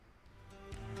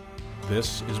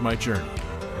This is my journey.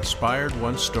 Inspired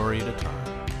one story at a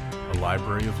time, a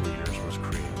library of leaders was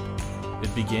created.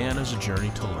 It began as a journey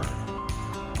to learn.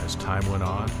 As time went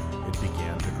on, it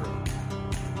began to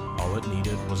grow. All it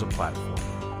needed was a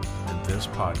platform, and this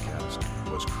podcast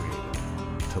was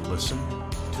created to listen,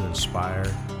 to inspire,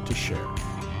 to share.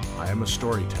 I am a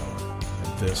storyteller,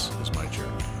 and this is my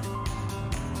journey.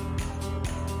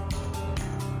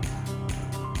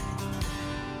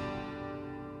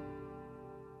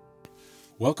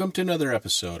 Welcome to another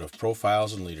episode of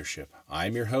Profiles in Leadership.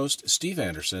 I'm your host, Steve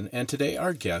Anderson, and today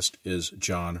our guest is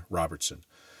John Robertson.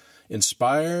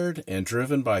 Inspired and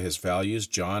driven by his values,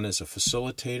 John is a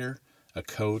facilitator, a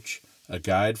coach, a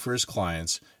guide for his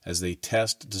clients as they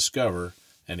test, discover,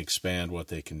 and expand what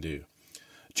they can do.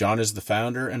 John is the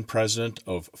founder and president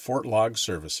of Fort Log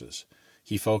Services.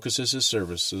 He focuses his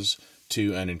services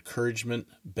to an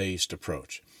encouragement-based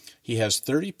approach. He has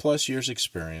 30-plus years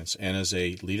experience and is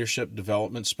a leadership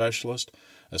development specialist,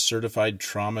 a certified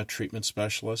trauma treatment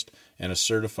specialist, and a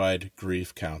certified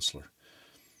grief counselor.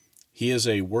 He is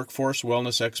a workforce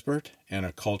wellness expert and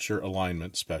a culture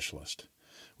alignment specialist.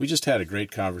 We just had a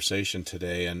great conversation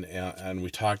today, and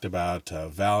we talked about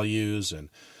values and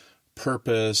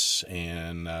purpose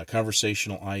and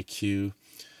conversational IQ.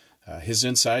 His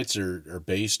insights are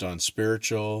based on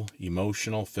spiritual,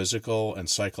 emotional, physical, and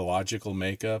psychological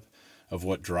makeup of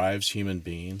what drives human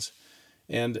beings,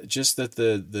 and just that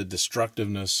the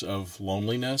destructiveness of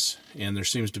loneliness, and there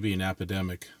seems to be an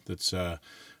epidemic that's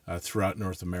throughout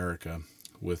North America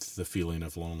with the feeling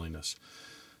of loneliness.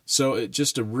 So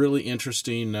just a really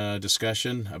interesting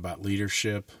discussion about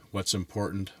leadership, what's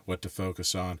important, what to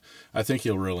focus on. I think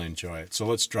you'll really enjoy it. So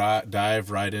let's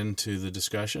dive right into the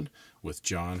discussion with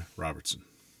John Robertson.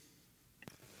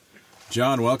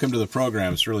 John, welcome to the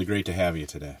program. It's really great to have you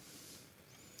today.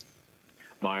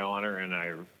 My honor, and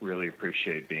I really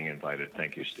appreciate being invited.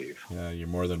 Thank you, Steve. You're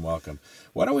more than welcome.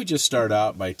 Why don't we just start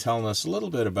out by telling us a little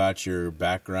bit about your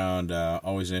background,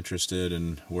 always interested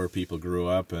in where people grew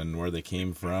up and where they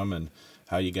came from and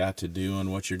how you got to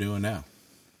doing what you're doing now.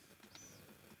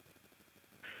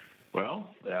 Well,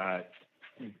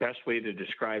 best way to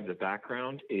describe the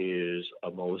background is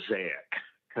a mosaic,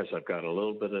 because I've got a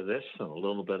little bit of this and a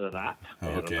little bit of that.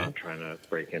 Okay. And I'm not trying to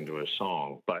break into a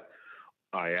song, but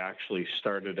I actually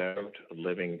started out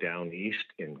living down east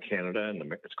in Canada,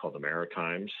 it's called the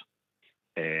Maritimes,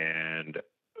 and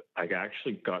I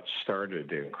actually got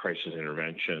started in crisis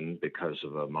intervention because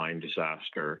of a mine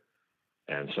disaster,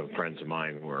 and some friends of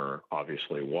mine were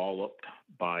obviously walloped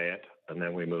by it, and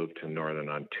then we moved to Northern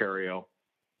Ontario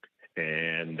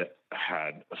and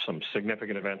had some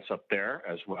significant events up there,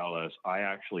 as well as I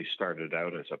actually started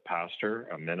out as a pastor,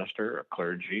 a minister, a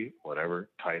clergy, whatever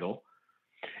title.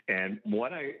 And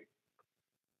what I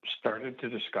started to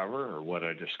discover, or what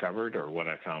I discovered, or what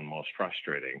I found most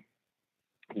frustrating,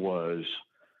 was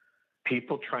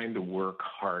people trying to work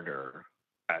harder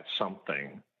at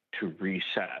something to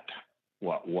reset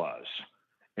what was,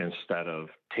 instead of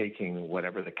taking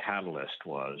whatever the catalyst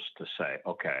was to say,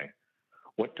 okay,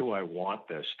 what do I want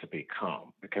this to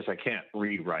become? Because I can't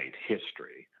rewrite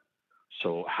history.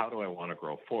 So how do I want to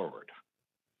grow forward?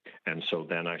 And so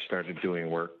then I started doing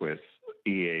work with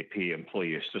EAP,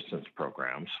 employee assistance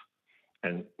programs,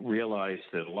 and realized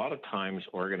that a lot of times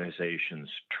organizations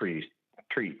treat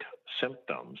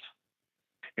symptoms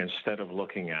instead of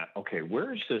looking at, okay,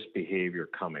 where is this behavior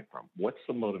coming from? What's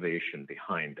the motivation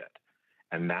behind it?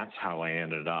 And that's how I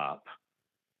ended up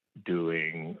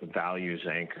doing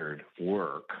values-anchored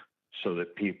work so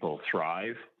that people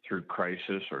thrive through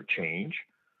crisis or change.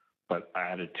 But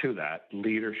added to that,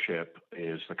 leadership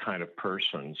is the kind of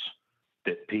persons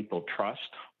that people trust,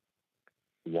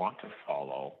 want to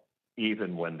follow,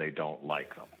 even when they don't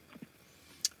like them.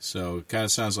 So it kind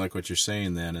of sounds like what you're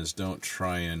saying then is don't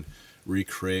try and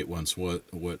recreate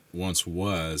what once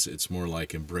was. It's more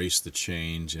like embrace the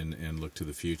change and look to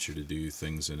the future to do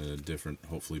things in a different,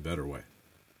 hopefully better way.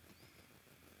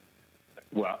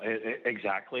 Well,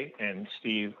 exactly. And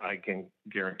Steve, I can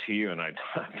guarantee you, and I'm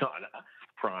not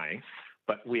prying,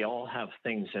 but we all have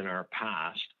things in our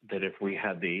past that if we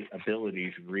had the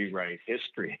ability to rewrite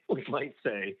history, we might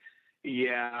say,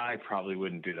 yeah, I probably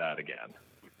wouldn't do that again.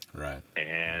 Right.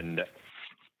 And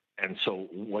so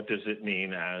what does it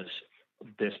mean as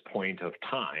this point of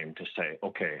time to say,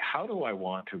 okay, how do I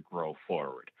want to grow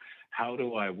forward? How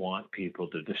do I want people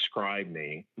to describe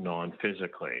me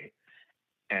non-physically?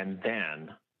 And then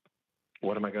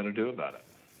what am I going to do about it?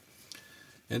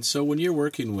 And so when you're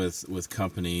working with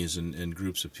companies and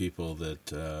groups of people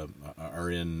that are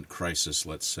in crisis,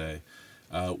 let's say,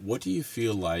 What do you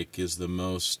feel like is the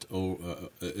most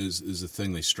is the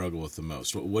thing they struggle with the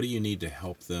most? What do you need to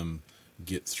help them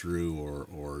get through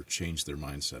or change their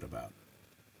mindset about?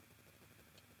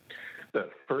 The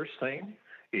first thing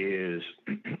is,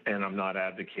 and I'm not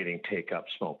advocating take up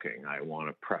smoking. I want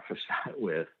to preface that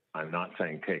with, I'm not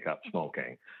saying take up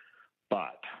smoking,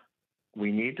 but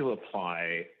we need to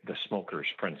apply the smoker's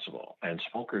principle. And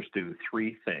smokers do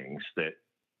three things that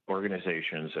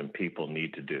organizations and people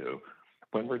need to do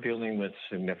when we're dealing with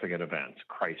significant events,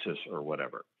 crisis or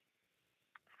whatever.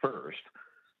 First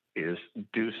is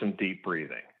do some deep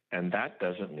breathing. And that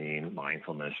doesn't mean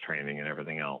mindfulness training and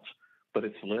everything else, but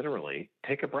it's literally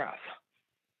take a breath.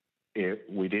 If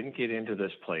we didn't get into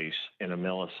this place in a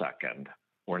millisecond,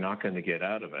 we're not going to get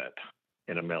out of it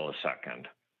in a millisecond.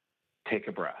 Take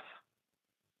a breath.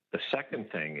 The second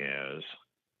thing is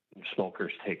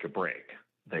smokers take a break.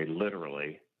 They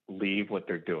literally leave what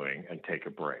they're doing and take a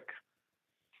break.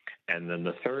 And then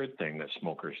the third thing that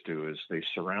smokers do is they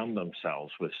surround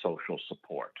themselves with social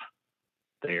support.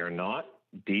 They are not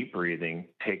deep breathing,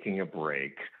 taking a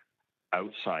break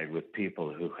outside with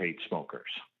people who hate smokers.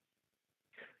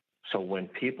 So when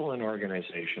people in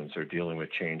organizations are dealing with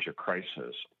change or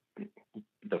crisis,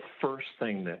 the first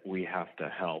thing that we have to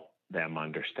help them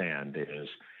understand is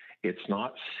it's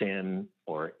not sin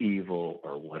or evil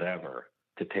or whatever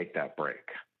to take that break.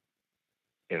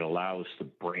 It allows the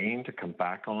brain to come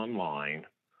back online,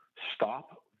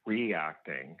 stop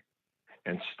reacting,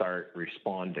 and start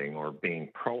responding or being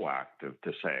proactive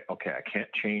to say, okay, I can't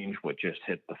change what just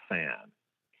hit the fan.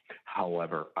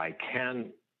 However, I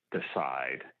can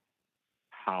decide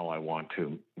how I want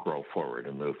to grow forward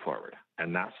and move forward.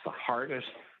 And that's the hardest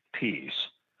piece,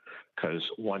 because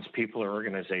once people or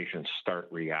organizations start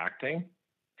reacting,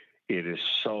 it is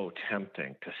so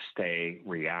tempting to stay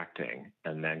reacting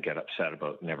and then get upset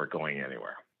about never going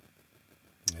anywhere.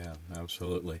 Yeah,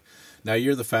 absolutely. Now,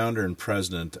 you're the founder and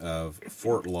president of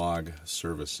Fort Log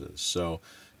Services. So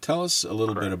tell us a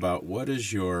little bit about what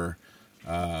is your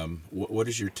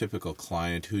typical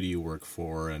client, who do you work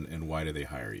for, and why do they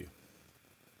hire you?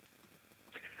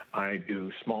 I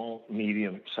do small,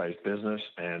 medium-sized business,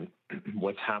 and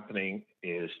what's happening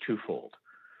is twofold.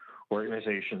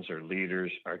 Organizations or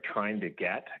leaders are trying to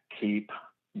get, keep,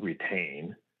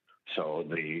 retain. So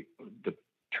the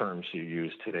terms you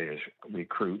use today is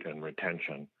recruit and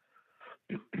retention.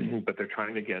 But they're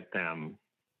trying to get them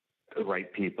the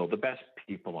right people, the best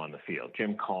people on the field.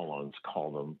 Jim Collins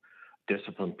called them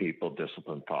disciplined people,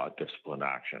 disciplined thought, disciplined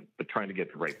action, but trying to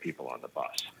get the right people on the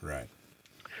bus. Right.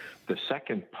 The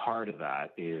second part of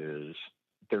that is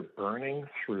they're burning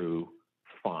through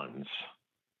funds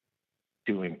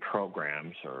doing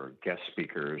programs or guest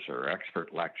speakers or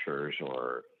expert lectures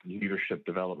or leadership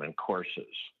development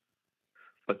courses.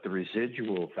 But the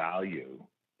residual value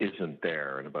isn't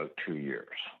there in about 2 years.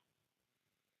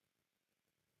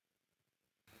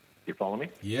 You follow me?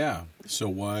 Yeah. So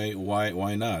why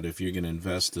not? If you're going to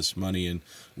invest this money in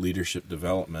leadership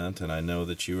development, and I know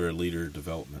that you are a leader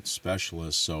development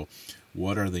specialist, so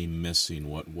what are they missing?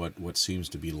 What seems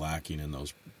to be lacking in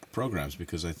those programs?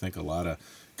 Because I think a lot of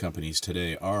companies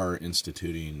today are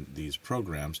instituting these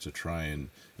programs to try and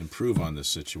improve on this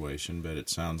situation, but it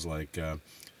sounds like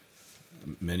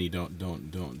many don't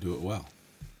do it well.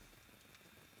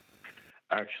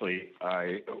 Actually,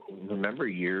 I remember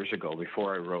years ago,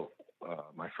 before I wrote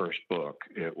my first book,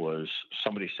 it was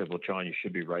somebody said, well, John, you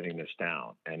should be writing this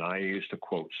down. And I used to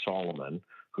quote Solomon,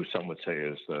 who some would say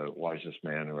is the wisest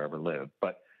man who ever lived.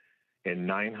 But in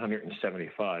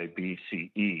 975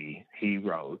 BCE, he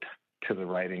wrote, to the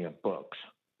writing of books,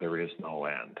 there is no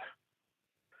end.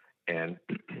 And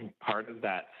part of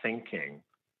that thinking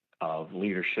of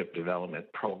leadership development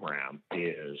program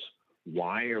is,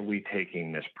 why are we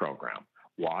taking this program?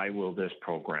 Why will this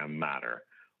program matter?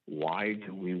 Why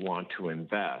do we want to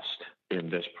invest in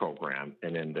this program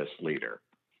and in this leader?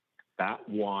 That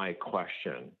why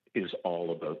question is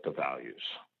all about the values.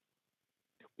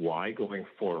 Why going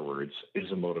forwards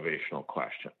is a motivational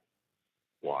question.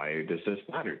 Why does this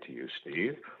matter to you,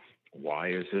 Steve? Why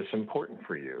is this important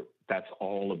for you? That's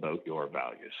all about your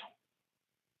values.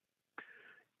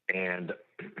 And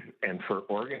for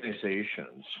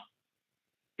organizations,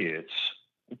 it's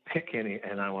pick any,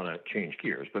 and I want to change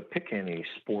gears, but pick any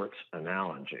sports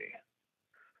analogy.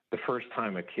 The first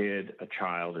time a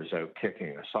child is out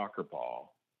kicking a soccer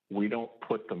ball, we don't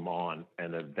put them on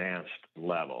an advanced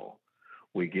level.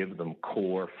 We give them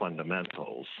core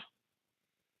fundamentals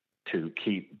to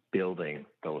keep building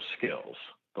those skills,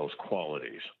 those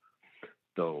qualities,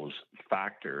 those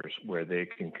factors where they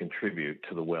can contribute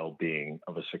to the well-being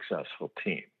of a successful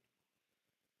team.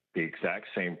 the exact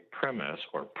same premise,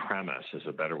 or premise is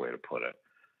a better way to put it,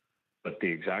 but the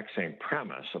exact same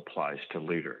premise applies to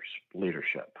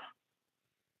leadership.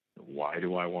 Why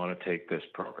do I want to take this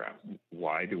program?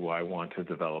 Why do I want to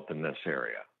develop in this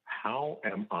area? How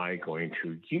am I going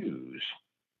to use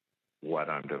what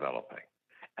I'm developing?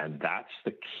 And that's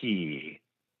the key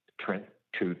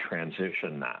to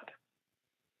transition that.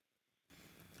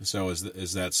 So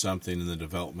is that something in the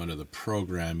development of the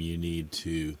program you need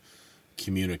to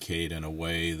communicate in a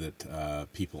way that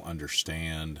people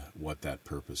understand what that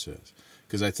purpose is?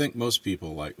 Because I think most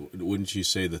people, like, wouldn't you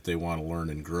say that they want to learn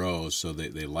and grow, so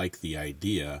they like the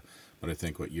idea, but I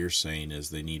think what you're saying is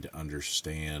they need to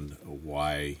understand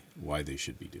why they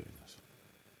should be doing this.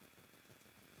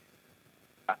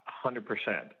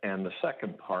 100%. And the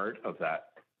second part of that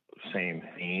same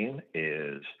theme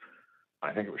is,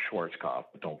 I think it was Schwarzkopf,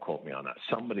 but don't quote me on that.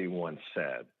 Somebody once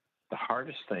said, the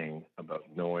hardest thing about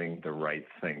knowing the right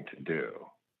thing to do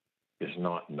is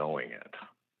not knowing it.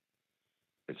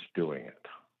 It's doing it.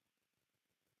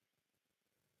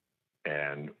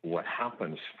 And what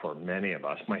happens for many of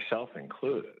us, myself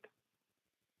included,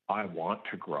 I want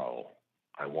to grow.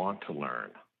 I want to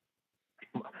learn.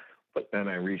 But then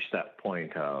I reach that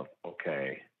point of,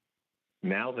 okay,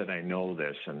 now that I know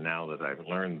this and now that I've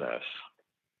learned this,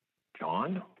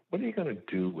 John, what are you going to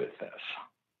do with this?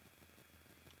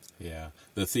 Yeah,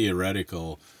 the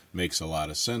theoretical makes a lot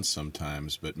of sense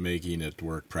sometimes, but making it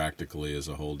work practically is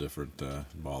a whole different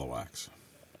ball of wax.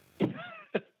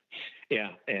 Yeah,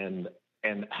 and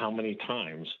how many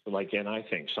times, and I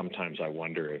think sometimes I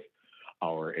wonder if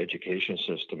our education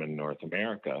system in North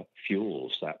America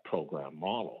fuels that program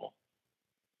model,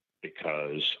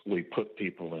 because we put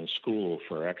people in school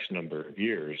for X number of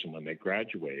years, and when they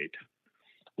graduate,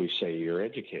 we say, you're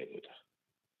educated.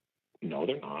 No,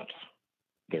 they're not.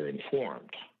 They're informed.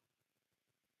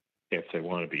 If they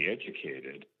want to be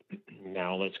educated,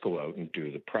 now let's go out and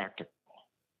do the practical.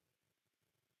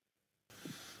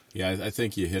 Yeah, I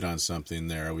think you hit on something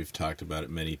there. We've talked about it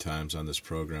many times on this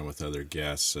program with other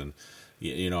guests, and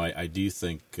I do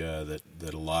think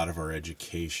that a lot of our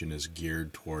education is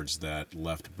geared towards that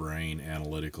left brain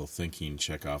analytical thinking,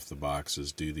 check off the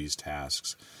boxes, do these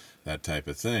tasks, that type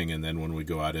of thing. And then when we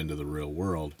go out into the real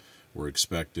world, we're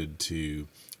expected to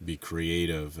be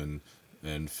creative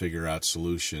and figure out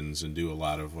solutions and do a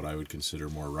lot of what I would consider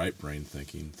more right brain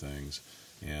thinking things.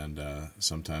 And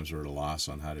sometimes we're at a loss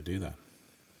on how to do that.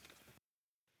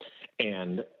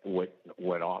 And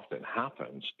what often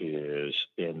happens is,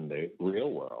 in the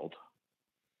real world,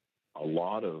 a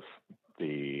lot of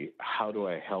the how do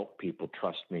I help people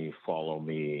trust me, follow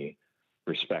me,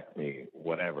 respect me,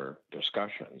 whatever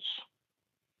discussions,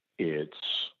 it's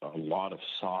a lot of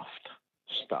soft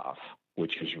stuff,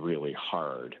 which is really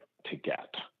hard to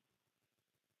get.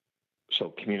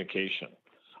 So communication.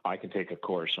 I can take a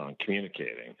course on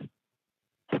communicating,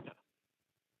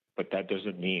 but that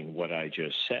doesn't mean what I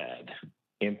just said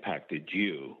impacted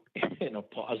you in a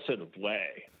positive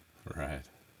way. Right.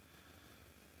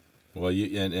 Well,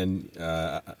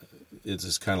 it's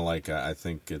just kind of like, I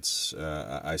think it's,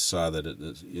 I saw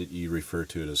that you refer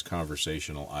to it as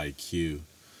conversational IQ.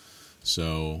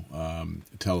 So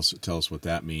tell us what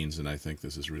that means, and I think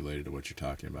this is related to what you're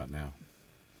talking about now.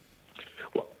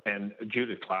 Well, and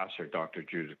Dr.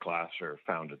 Judith Glasser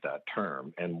founded that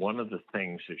term, and one of the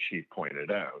things that she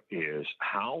pointed out is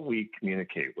how we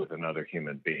communicate with another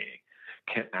human being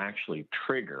can actually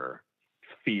trigger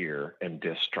fear and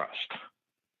distrust.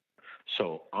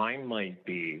 So I might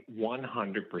be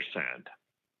 100%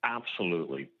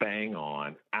 absolutely bang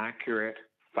on, accurate,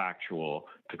 factual,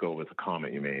 to go with the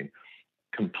comment you made,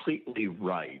 completely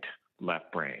right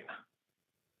left brain.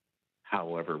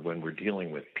 However, when we're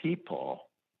dealing with people,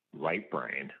 right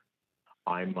brain,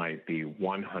 I might be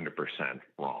 100%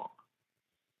 wrong.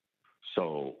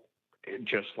 So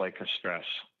just like a stress,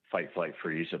 fight, flight,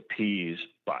 freeze, appease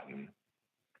button,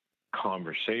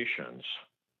 conversations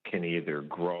can either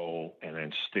grow and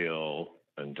instill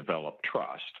and develop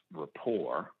trust,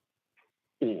 rapport,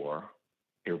 or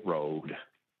erode.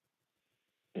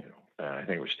 I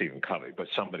think it was Stephen Covey, but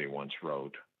somebody once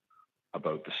wrote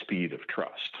about the speed of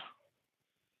trust.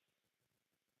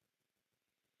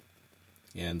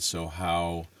 And so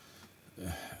how,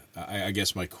 I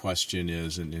guess my question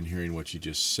is, and in hearing what you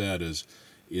just said, is,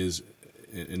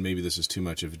 and maybe this is too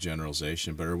much of a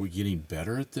generalization, but are we getting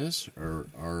better at this, or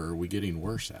are we getting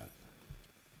worse at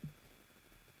it?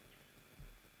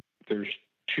 There's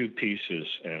two pieces,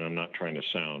 and I'm not trying to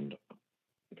sound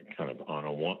kind of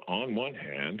on one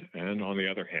hand and on the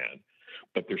other hand,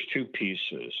 but there's two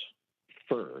pieces.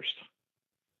 First,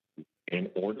 in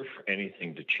order for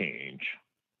anything to change,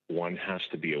 one has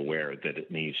to be aware that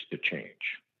it needs to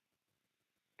change.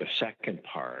 The second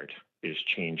part is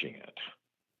changing it.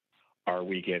 Are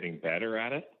we getting better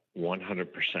at it? 100%.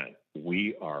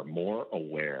 We are more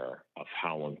aware of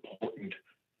how important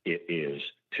it is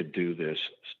to do this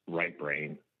right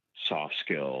brain, soft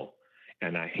skill.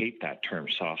 And I hate that term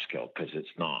soft skill because it's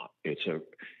not. It's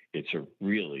a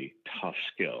really tough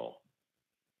skill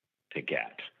to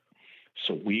get.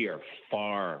 So we are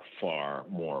far, far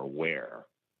more aware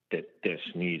that this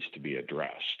needs to be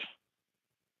addressed.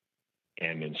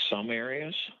 And in some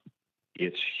areas,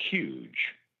 it's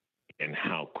huge in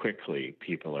how quickly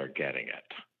people are getting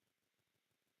it.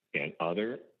 In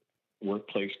other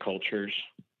workplace cultures,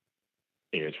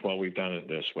 it's, well, we've done it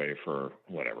this way for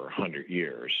 100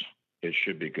 years. It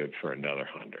should be good for another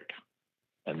 100.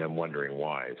 And then wondering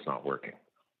why it's not working.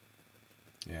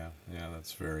 Yeah,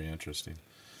 that's very interesting.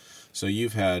 So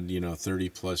you've had, 30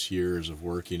 plus years of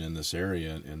working in this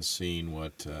area and seeing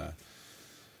what,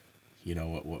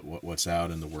 what's out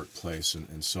in the workplace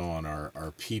and so on.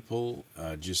 Are people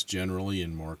just generally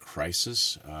in more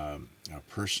crisis,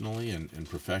 personally and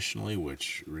professionally,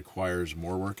 which requires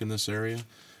more work in this area?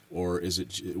 Or is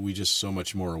it we just so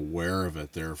much more aware of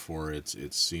it, therefore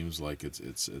it seems like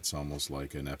it's almost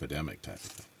like an epidemic type of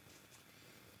thing?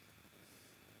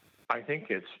 I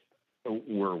think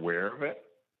we're aware of it.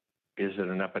 Is it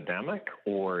an epidemic,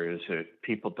 or is it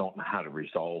people don't know how to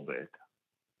resolve it?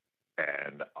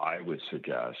 And I would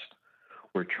suggest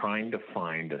we're trying to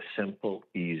find a simple,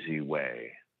 easy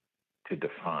way to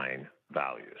define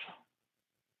values.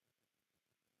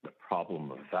 The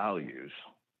problem of values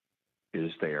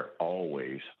is they are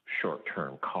always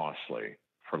short-term costly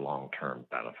for long-term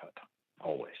benefit,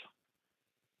 always.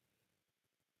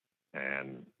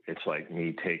 And it's like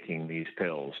me taking these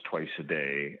pills twice a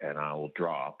day and I will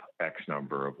drop X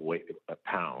number of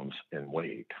pounds in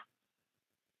weight.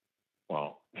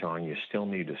 Well, John, you still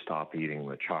need to stop eating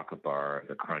the chocolate bar,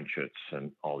 the Crunchits,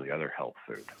 and all the other health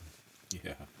food.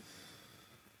 Yeah.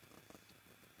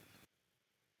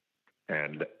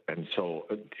 And so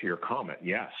to your comment,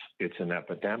 yes, it's an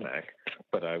epidemic,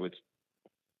 but I would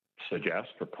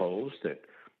propose that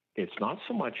it's not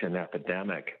so much an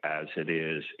epidemic as it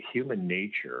is human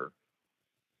nature.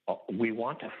 We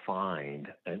want to find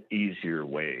an easier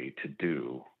way to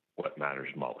do what matters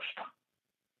most.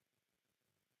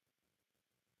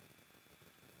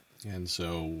 And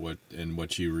so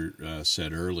what you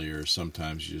said earlier,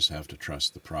 sometimes you just have to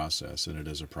trust the process, and it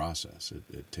is a process.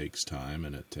 It takes time,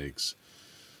 and it takes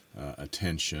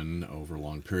attention over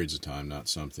long periods of time, not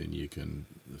something you can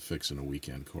fix in a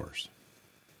weekend course.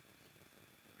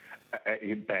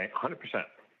 100%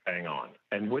 bang on.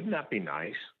 And wouldn't that be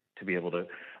nice to be able to,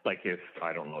 like, if,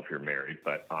 I don't know if you're married,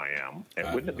 but I am,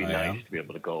 and wouldn't it be nice to be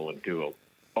able to go and do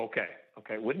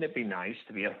wouldn't it be nice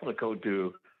to be able to go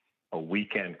do a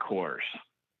weekend course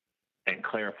and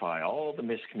clarify all the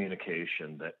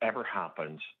miscommunication that ever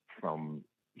happens from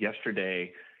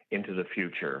yesterday into the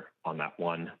future on that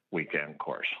one weekend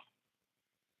course?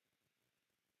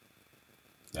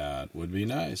 That would be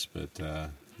nice, but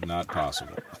not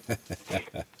possible.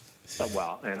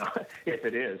 Well, and if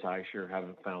it is, I sure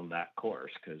haven't found that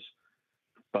course.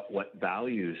 But what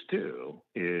values do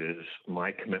is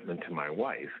my commitment to my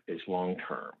wife is long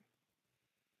term.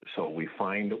 So we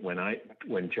find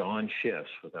when John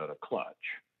shifts without a clutch,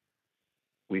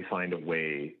 we find a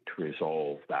way to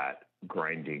resolve that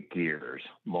grinding gears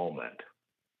moment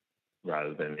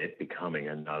rather than it becoming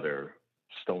another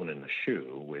stone in the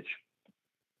shoe, which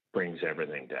brings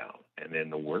everything down. And in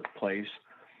the workplace,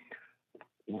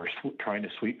 we're trying to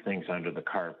sweep things under the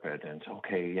carpet and say,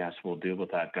 okay, yes, we'll deal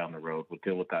with that down the road. We'll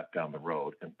deal with that down the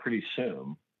road. And pretty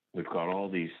soon we've got all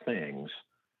these things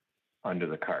under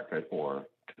the carpet, or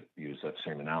to use that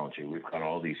same analogy, we've got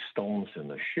all these stones in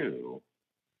the shoe,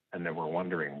 and then we're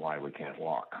wondering why we can't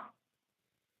walk.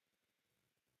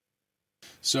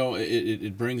 So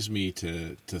it brings me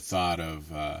to thought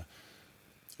of,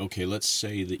 okay, let's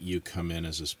say that you come in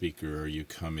as a speaker, or you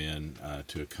come in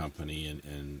to a company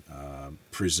and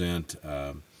present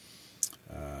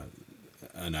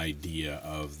an idea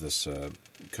of this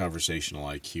conversational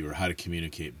IQ, or how to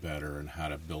communicate better and how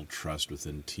to build trust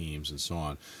within teams and so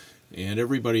on. And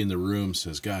everybody in the room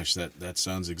says, gosh, that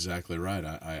sounds exactly right.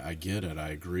 I get it. I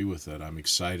agree with it. I'm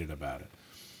excited about it.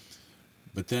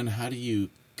 But then how do you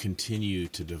continue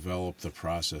to develop the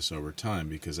process over time?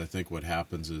 Because I think what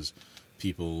happens is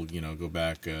people, go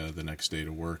back the next day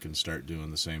to work and start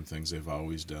doing the same things they've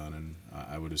always done. And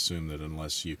I would assume that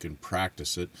unless you can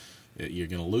practice it, you're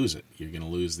going to lose it. You're going to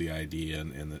lose the idea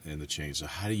and the change. So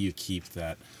how do you keep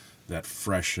that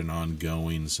fresh and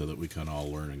ongoing so that we can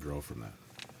all learn and grow from that?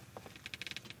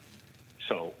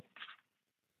 So,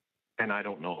 and I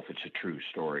don't know if it's a true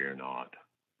story or not,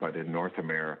 but in North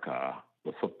America,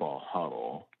 the football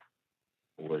huddle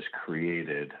was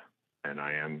created, and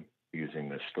I am using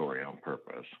this story on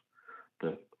purpose.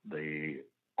 The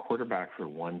quarterback for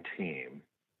one team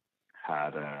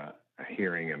had a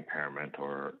hearing impairment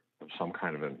or some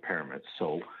kind of impairment.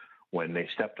 So when they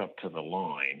stepped up to the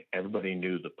line, everybody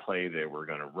knew the play they were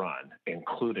going to run,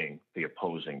 including the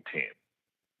opposing team.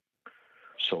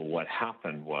 So what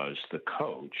happened was the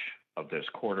coach of this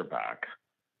quarterback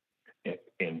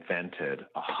invented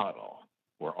a huddle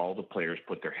where all the players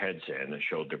put their heads in and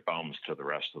showed their bums to the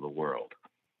rest of the world.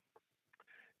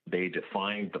 They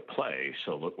defined the play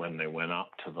so that when they went up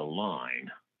to the line,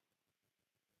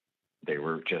 they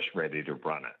were just ready to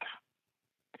run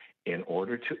it. In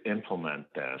order to implement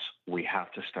this, we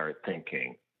have to start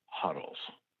thinking huddles.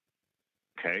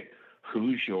 Okay?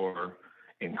 Who's your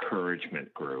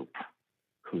encouragement group?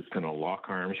 Who's going to lock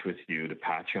arms with you to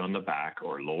pat you on the back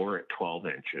or lower it 12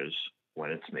 inches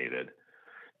when it's needed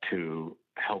to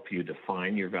help you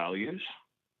define your values,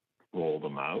 roll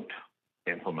them out,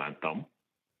 implement them,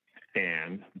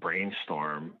 and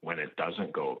brainstorm when it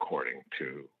doesn't go according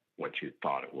to what you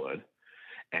thought it would.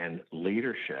 And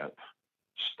leadership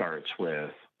starts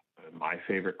with, my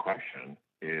favorite question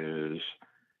is,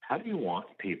 how do you want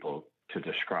people to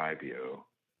describe you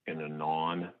in a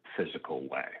non-physical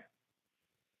way?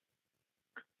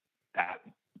 That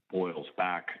boils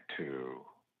back to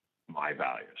my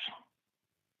values.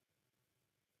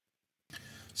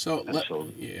 So,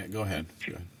 yeah, go ahead.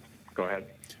 Go ahead.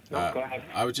 No, go ahead.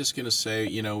 I was just going to say,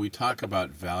 we talk about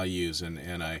values,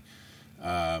 and I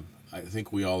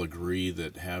think we all agree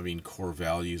that having core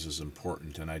values is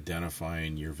important, and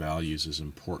identifying your values is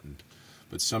important.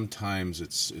 But sometimes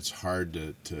it's hard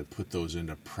to put those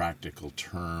into practical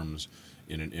terms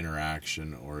in an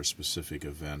interaction or a specific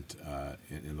event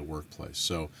in the workplace.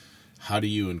 So how do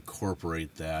you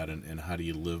incorporate that, and how do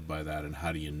you live by that, and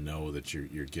how do you know that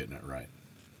you're getting it right?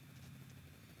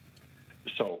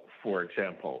 So, for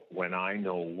example, when I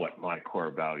know what my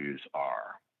core values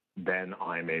are, then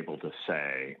I'm able to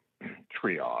say,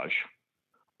 triage,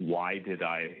 why did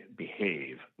I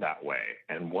behave that way?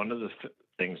 And one of the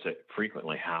things that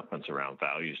frequently happens around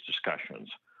values discussions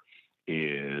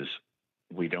is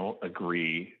we don't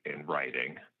agree in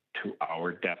writing to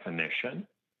our definition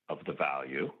of the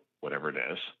value, whatever it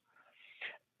is,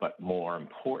 but more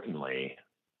importantly,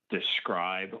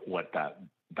 describe what that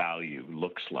value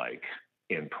looks like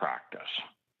in practice.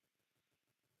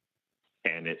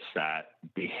 And it's that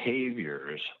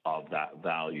behaviors of that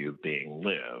value being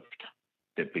lived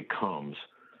that becomes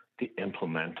the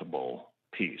implementable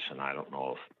piece. And I don't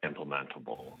know if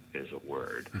implementable is a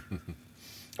word,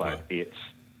 but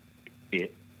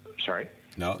sorry?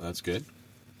 No, that's good.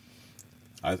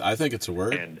 I think it's a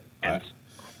word.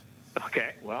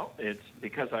 Okay, well, it's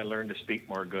because I learned to speak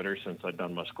more gooder since I've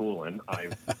done my schooling.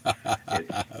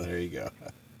 There you go.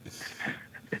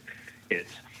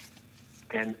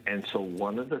 And so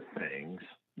one of the things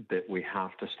that we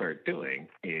have to start doing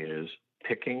is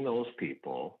picking those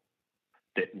people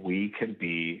that we can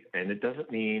be, and it doesn't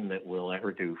mean that we'll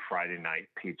ever do Friday night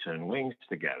pizza and wings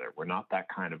together. We're not that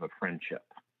kind of a friendship.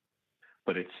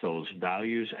 But it's those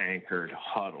values-anchored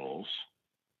huddles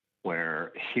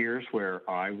where here's where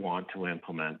I want to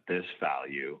implement this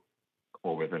value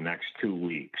over the next 2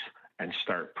 weeks and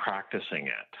start practicing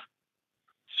it.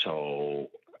 So,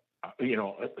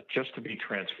 just to be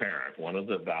transparent, one of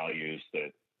the values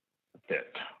that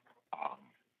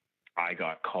I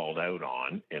got called out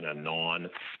on in a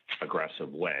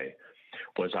non-aggressive way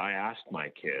was I asked my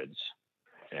kids,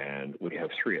 and we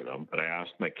have 3 of them, but I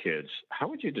asked my kids, how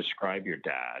would you describe your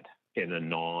dad in a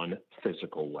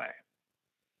non-physical way?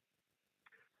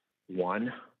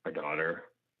 1, my daughter,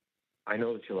 I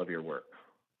know that you love your work.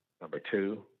 Number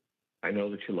 2, I know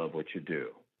that you love what you do.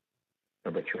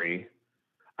 Number 3,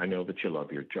 I know that you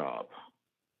love your job.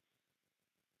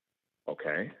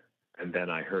 Okay? And then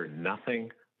I heard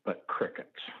nothing but crickets.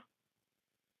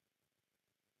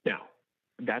 Now,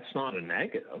 that's not a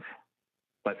negative,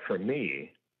 but for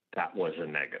me, that was a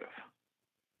negative.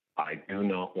 I do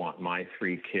not want my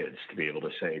 3 kids to be able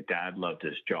to say, Dad loved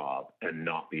his job, and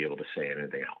not be able to say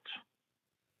anything else.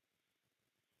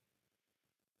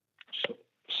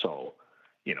 So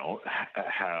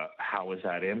how has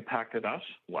that impacted us?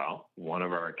 Well, one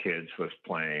of our kids was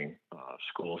playing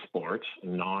school sports,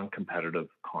 non-competitive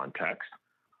context,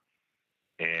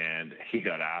 and he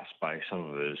got asked by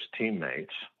some of his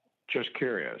teammates, just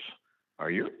curious, are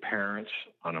your parents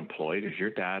unemployed? Is your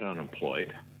dad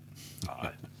unemployed?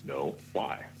 No.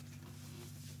 Why?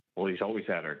 Well, he's always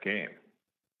at our game.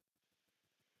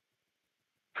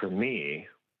 For me,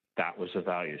 that was a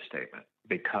value statement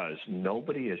because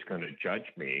nobody is going to judge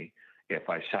me if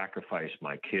I sacrifice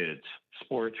my kid's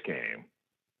sports game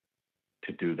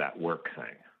to do that work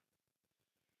thing.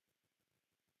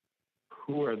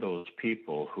 Who are those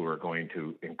people who are going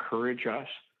to encourage us,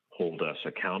 hold us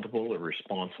accountable or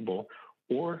responsible,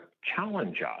 or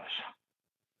challenge us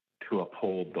to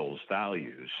uphold those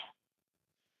values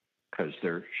because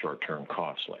they're short-term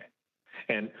costly?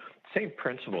 And same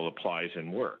principle applies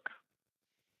in work.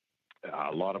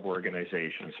 A lot of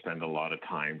organizations spend a lot of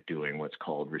time doing what's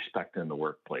called respect in the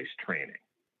workplace training.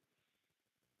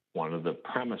 One of the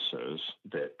premises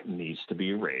that needs to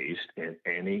be raised in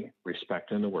any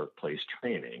respect in the workplace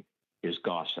training is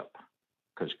gossip,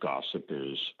 because gossip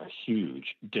is a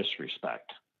huge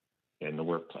disrespect in the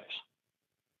workplace.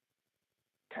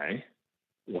 Okay?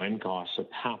 When gossip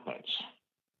happens,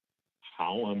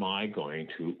 how am I going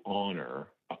to honor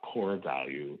a core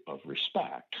value of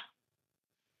respect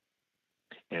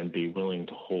and be willing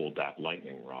to hold that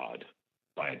lightning rod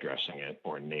by addressing it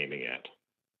or naming it?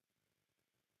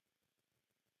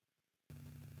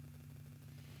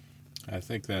 I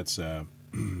think that's a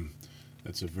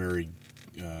very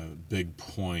big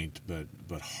point,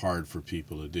 but hard for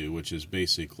people to do, which is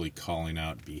basically calling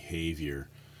out behavior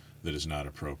that is not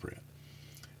appropriate.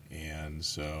 And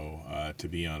so to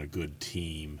be on a good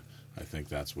team, I think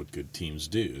that's what good teams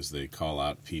do, is they call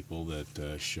out people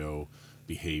that show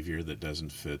behavior that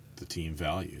doesn't fit the team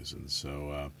values. And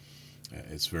so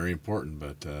it's very important,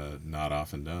 but not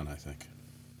often done, I think.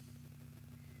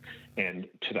 And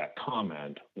to that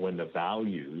comment, when the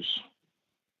values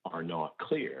are not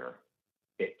clear,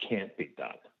 it can't be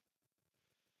done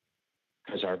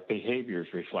because our behaviors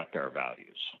reflect our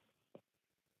values.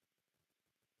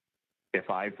 If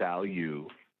I value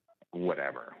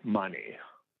whatever, money,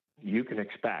 you can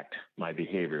expect my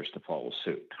behaviors to follow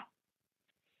suit.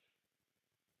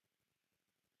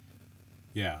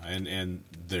 Yeah, and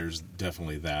there's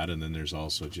definitely that, and then there's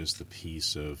also just the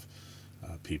piece of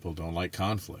people don't like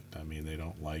conflict. I mean, they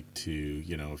don't like to,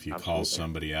 if you call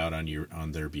somebody out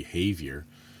on their behavior,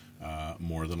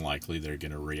 more than likely they're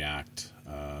going to react.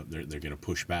 They're going to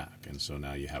push back, and so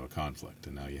now you have a conflict,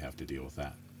 and now you have to deal with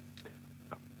that.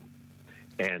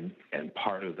 And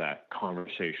part of that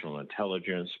conversational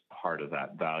intelligence, part of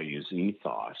that values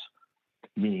ethos,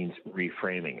 means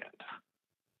reframing it.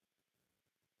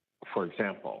 For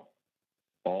example,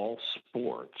 all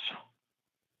sports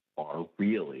are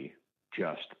really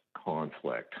just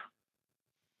conflict.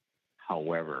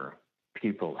 However,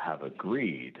 people have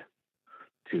agreed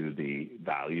to the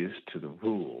values, to the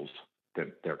rules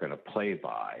that they're going to play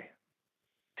by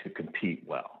to compete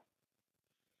well.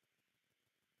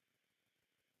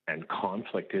 And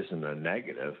conflict isn't a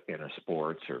negative in a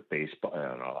sports or baseball,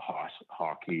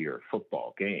 hockey or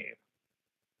football game.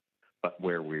 But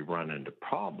where we run into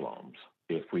problems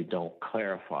if we don't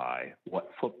clarify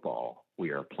what football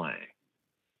we are playing.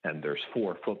 And there's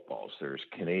 4 footballs. There's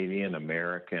Canadian,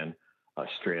 American,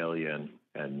 Australian,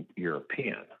 and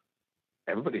European.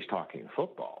 Everybody's talking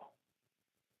football.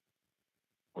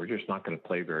 We're just not going to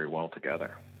play very well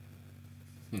together.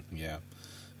 Yeah,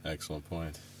 excellent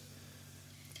point.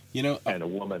 And a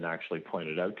woman actually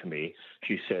pointed out to me,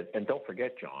 she said, and don't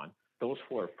forget, John, those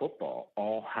 4 football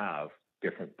all have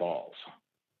different balls.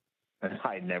 And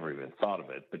I never even thought of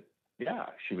it, but yeah,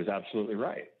 she was absolutely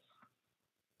right.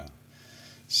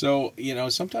 So,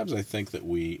 sometimes I think that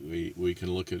we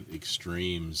can look at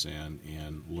extremes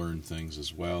and learn things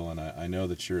as well. And I know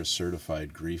that you're a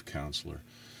certified grief counselor,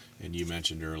 and you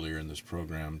mentioned earlier in this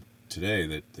program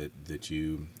today that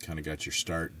you kind of got your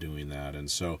start doing that. And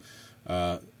so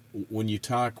when you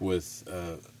talk with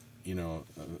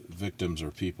victims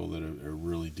or people that are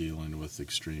really dealing with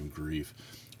extreme grief,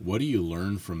 what do you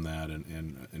learn from that,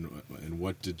 and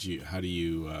how do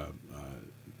you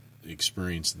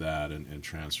experience that and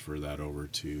transfer that over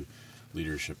to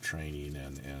leadership training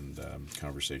and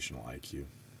conversational IQ?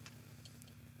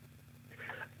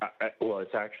 Well,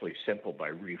 it's actually simple by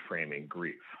reframing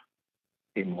grief.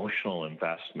 Emotional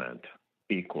investment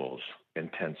equals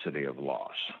intensity of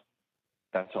loss.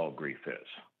 That's all grief is.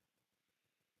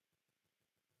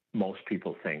 Most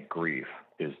people think grief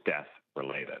is death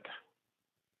related.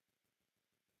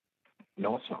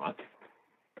 No, it's not.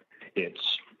 It's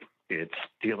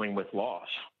dealing with loss.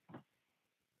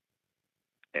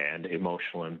 And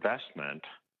emotional investment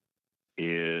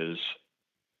is,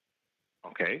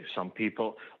 okay, some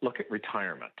people, look at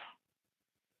retirement.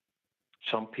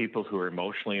 Some people who are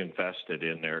emotionally invested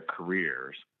in their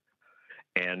careers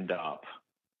end up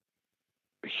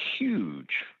huge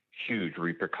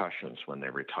repercussions when they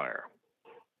retire.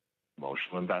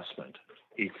 Emotional investment.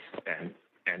 And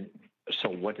And so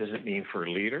what does it mean for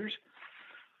leaders?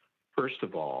 First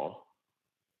of all,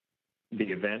 the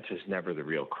event is never the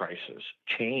real crisis.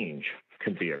 Change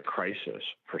can be a crisis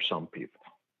for some people.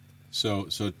 So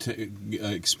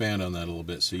to expand on that a little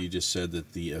bit. So you just said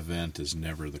that the event is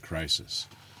never the crisis.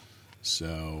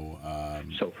 So,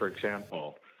 for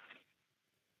example,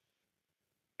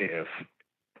 if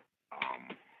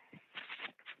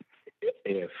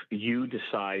you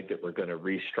decide that we're going to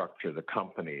restructure the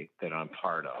company that I'm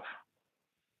part of,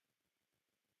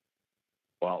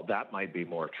 well, that might be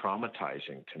more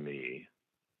traumatizing to me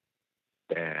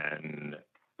than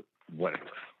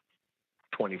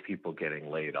 20 people getting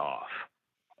laid off.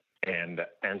 And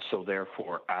so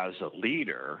therefore, as a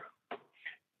leader,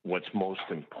 what's most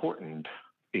important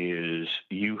is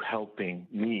you helping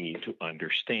me to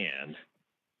understand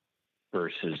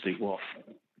versus well,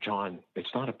 John,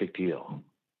 it's not a big deal.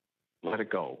 Let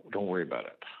it go. Don't worry about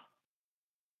it.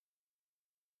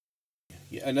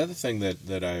 Yeah, another thing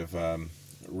that I've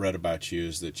read about you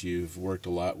is that you've worked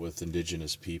a lot with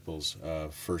Indigenous peoples,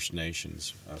 First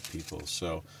Nations people.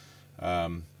 So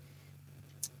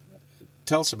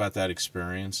tell us about that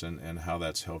experience and how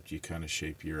that's helped you kind of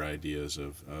shape your ideas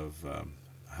of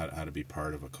how to be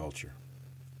part of a culture.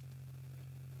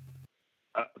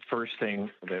 First thing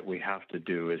that we have to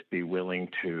do is be willing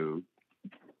to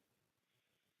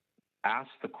ask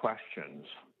the questions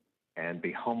and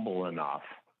be humble enough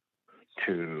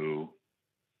to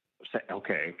say,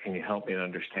 okay, can you help me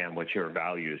understand what your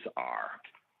values are?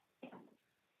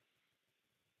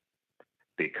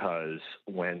 Because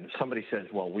when somebody says,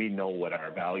 well, we know what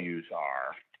our values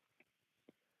are,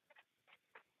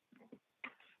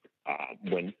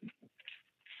 when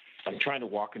I'm trying to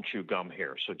walk and chew gum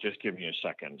here, so just give me a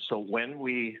second. So when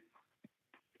we're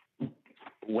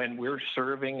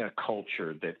serving a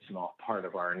culture that's not part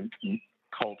of our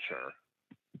culture,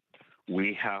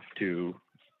 we have to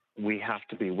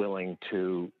be willing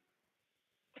to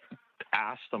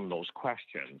ask them those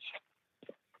questions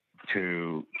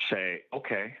to say,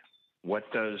 okay, what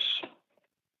does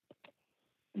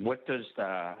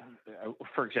the,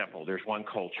 for example, there's one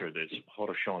culture that's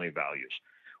Haudenosaunee values.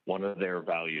 One of their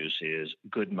values is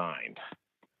good mind.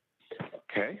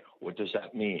 Okay, what does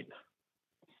that mean?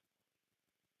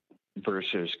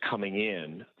 Versus coming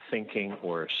in, thinking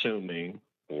or assuming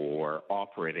or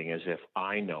operating as if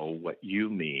I know what you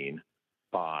mean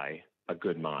by a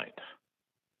good mind.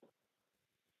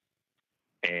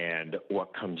 And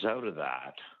what comes out of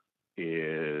that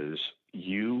is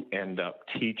you end up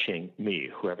teaching me,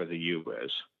 whoever the you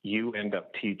is, you end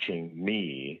up teaching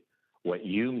me what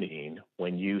you mean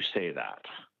when you say that.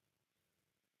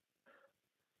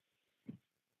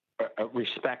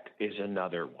 Respect is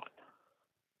another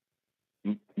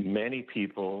one. Many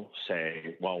people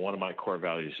say, well, one of my core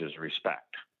values is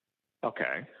respect.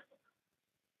 Okay.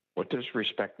 What does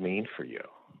respect mean for you?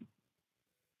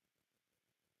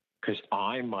 Because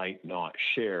I might not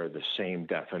share the same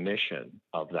definition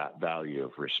of that value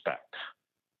of respect.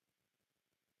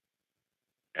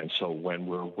 And so when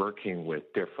we're working with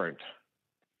different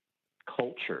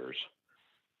cultures,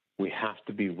 we have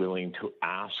to be willing to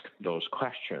ask those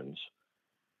questions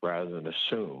rather than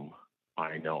assume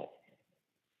I know.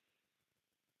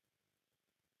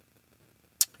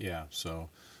 Yeah, so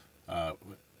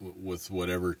with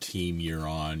whatever team you're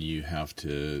on, you have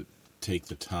to take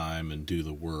the time and do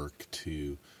the work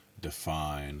to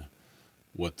define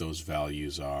what those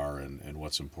values are and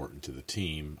what's important to the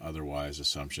team. Otherwise,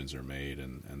 assumptions are made,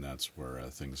 and that's where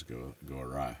things go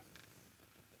awry.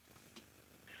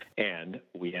 And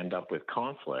we end up with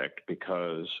conflict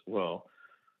because, well,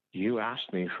 you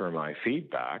asked me for my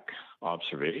feedback,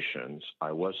 observations.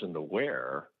 I wasn't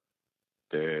aware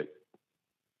that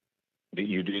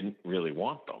you didn't really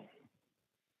want them.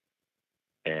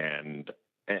 And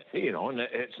you know, and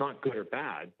it's not good or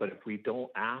bad, but if we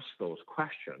don't ask those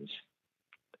questions,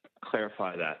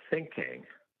 clarify that thinking,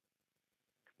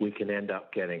 we can end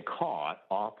up getting caught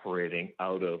operating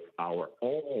out of our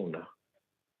own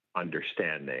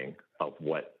understanding of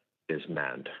what is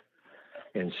meant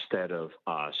instead of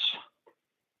us.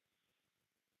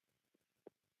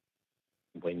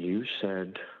 When you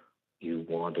said you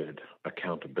wanted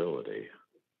accountability,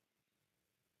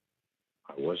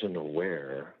 I wasn't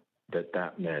aware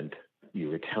that meant you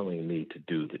were telling me to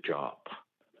do the job.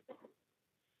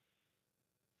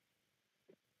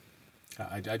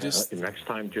 I just next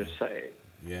time, just say,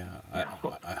 yeah,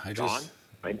 I John, just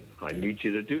I need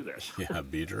you to do this. Yeah,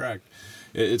 be direct.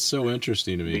 It's so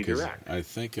interesting to me because I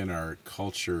think in our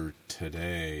culture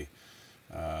today,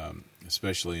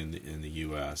 especially in the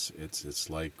U.S., it's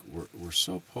like we're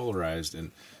so polarized,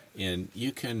 and And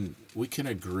we can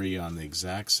agree on the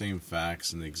exact same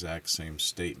facts and the exact same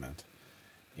statement,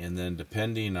 and then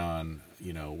depending on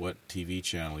what TV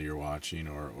channel you're watching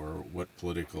or what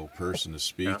political person is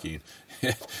speaking,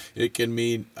 it can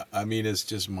mean, I mean, it's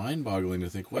just mind-boggling to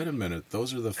think, wait a minute,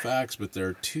 those are the facts, but there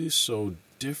are two so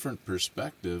different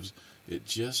perspectives. It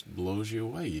just blows you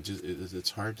away.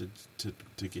 It's hard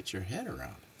to get your head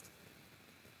around.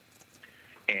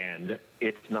 And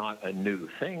it's not a new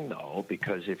thing, though,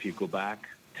 because if you go back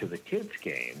to the kids'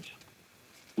 games,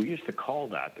 we used to call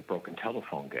that the broken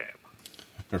telephone game.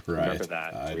 Right. Remember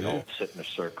that? We'd all sit in a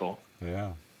circle.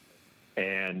 Yeah.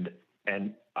 And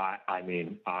I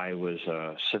mean, I was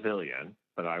a civilian,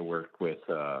 but I worked with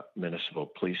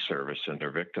municipal police service and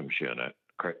their victim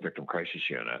crisis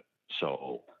unit.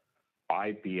 So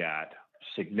I'd be at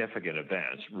significant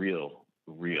events, real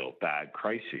bad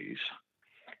crises,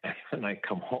 and then I'd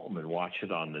come home and watch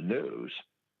it on the news,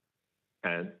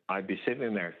 and I'd be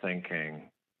sitting there thinking,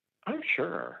 I'm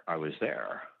sure I was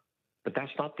there, but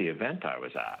that's not the event I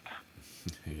was at.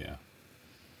 Yeah.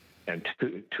 And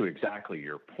to exactly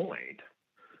your point,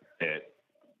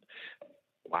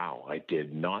 wow, I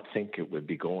did not think it would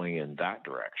be going in that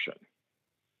direction.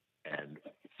 And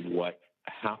what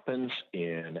happens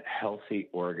in healthy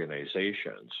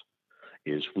organizations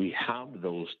is we have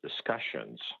those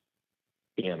discussions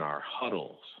in our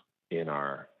huddles, in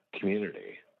our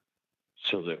community,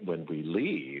 so that when we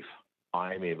leave,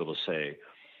 I'm able to say,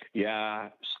 yeah,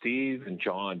 Steve and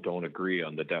John don't agree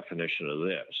on the definition of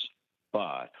this,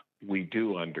 but we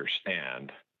do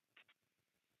understand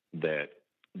that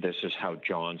this is how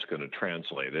John's going to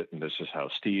translate it, and this is how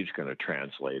Steve's going to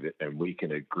translate it, and we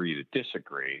can agree to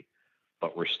disagree,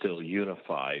 but we're still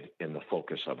unified in the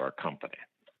focus of our company.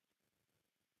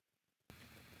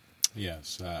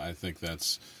 Yes, I think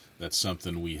that's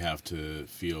something we have to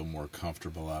feel more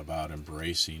comfortable about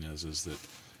embracing is that,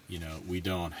 we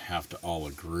don't have to all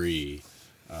agree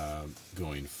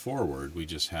going forward. We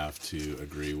just have to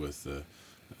agree with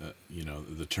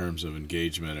the terms of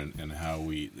engagement and how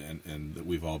and that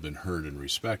we've all been heard and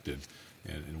respected.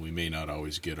 And we may not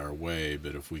always get our way,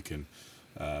 but if we can,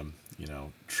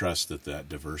 trust that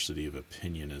diversity of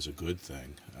opinion is a good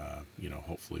thing,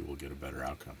 hopefully we'll get a better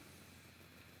outcome.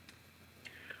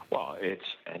 Well,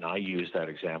 and I use that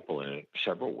example in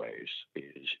several ways,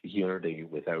 is unity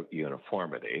without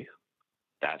uniformity.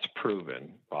 That's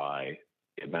proven by,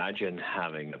 imagine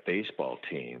having a baseball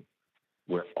team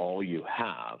where all you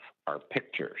have are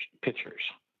pitchers,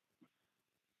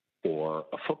 or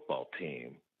a football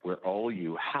team where all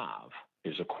you have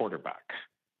is a quarterback.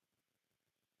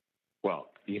 Well,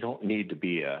 you don't need to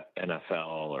be a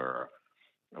NFL or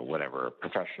whatever, a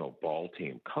professional ball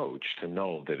team coach to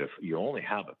know that if you only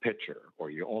have a pitcher or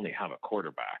you only have a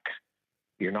quarterback,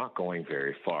 you're not going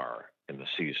very far in the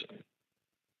season.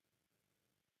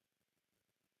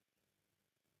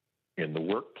 In the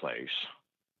workplace,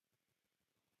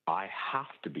 I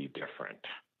have to be different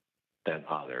than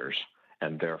others,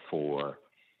 and therefore,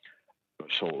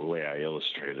 so the way I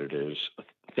illustrate it is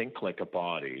think like a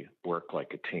body, work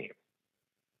like a team.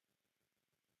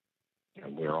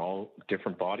 And we're all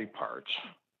different body parts,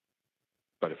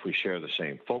 but if we share the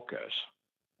same focus,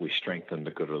 we strengthen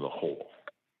the good of the whole.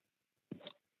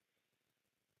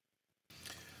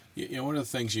 One of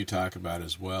the things you talk about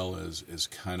as well is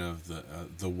kind of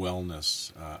the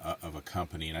wellness of a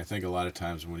company, and I think a lot of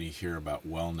times when you hear about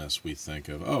wellness, we think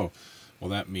of, oh, well,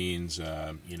 that means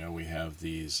we have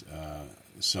these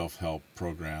self-help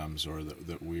programs, or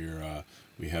that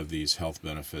we have these health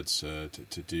benefits to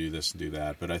do this and do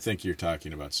that. But I think you're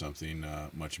talking about something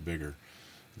much bigger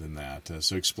than that.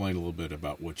 So explain a little bit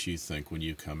about what you think when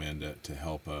you come in to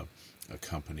help a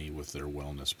company with their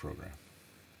wellness program.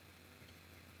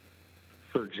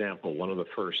 For example, one of the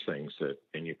first things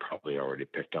and you probably already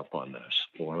picked up on this,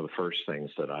 one of the first things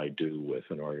that I do with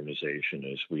an organization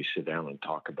is we sit down and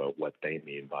talk about what they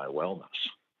mean by wellness.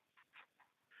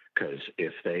 Because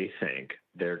if they think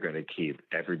they're going to keep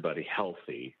everybody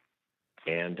healthy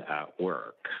and at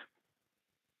work,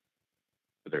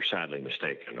 they're sadly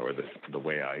mistaken, or the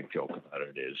way I joke about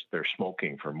it is they're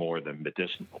smoking for more than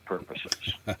medicinal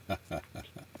purposes.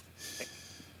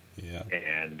 Yeah.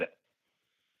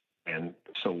 And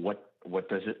so what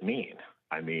does it mean?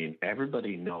 I mean,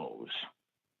 everybody knows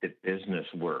that business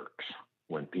works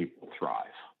when people thrive.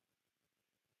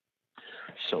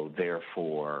 So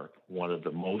therefore, one of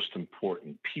the most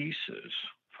important pieces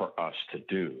for us to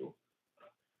do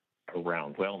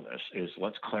around wellness is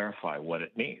let's clarify what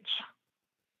it means.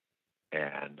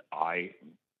 And I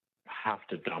have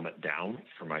to dumb it down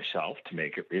for myself to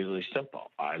make it really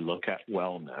simple. I look at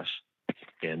wellness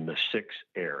in the 6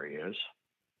 areas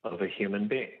of a human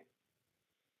being: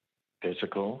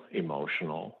 physical,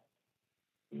 emotional,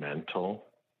 mental,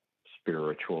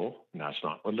 spiritual. And that's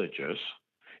not religious.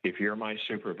 If you're my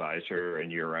supervisor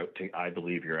and I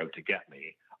believe you're out to get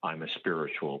me, I'm a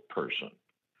spiritual person.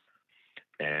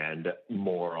 And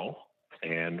moral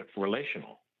and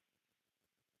relational.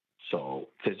 So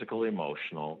physical,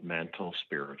 emotional, mental,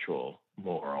 spiritual,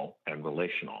 moral, and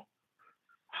relational.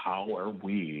 How are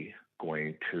we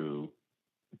going to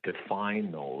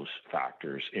define those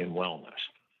factors in wellness?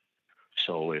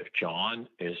 So if John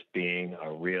is being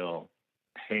a real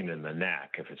pain in the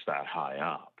neck, if it's that high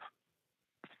up,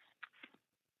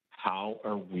 how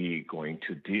are we going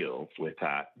to deal with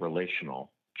that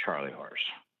relational Charlie horse?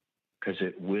 Because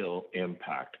it will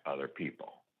impact other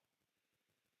people.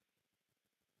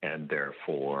 And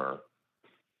therefore,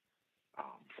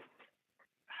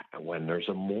 when there's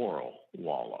a moral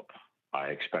wallop, I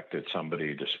expected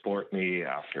somebody to support me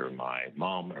after my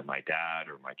mom or my dad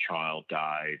or my child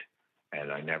died,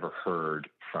 and I never heard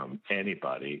from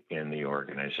anybody in the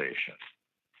organization.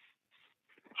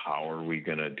 How are we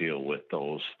going to deal with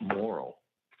those moral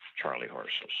Charlie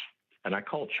horses? And I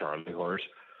call it Charlie horse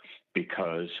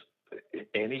because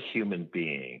any human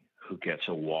being who gets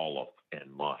a wallop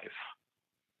in life,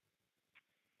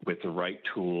 with the right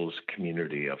tools,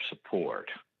 community of support,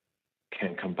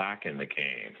 can come back in the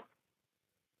game.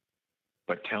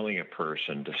 But telling a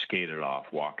person to skate it off,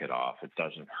 walk it off, it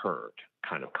doesn't hurt,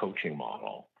 kind of coaching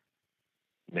model,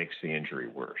 makes the injury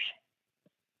worse.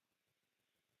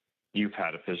 You've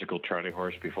had a physical Charlie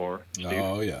horse before, Steve?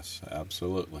 Oh, yes,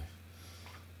 absolutely.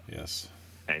 Yes.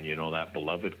 And you know that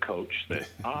beloved coach that,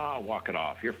 walk it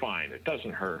off, you're fine, it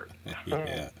doesn't hurt.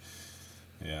 Yeah.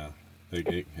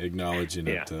 Acknowledging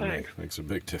it makes a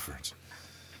big difference.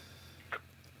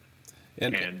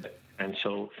 And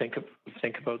so think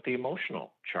about the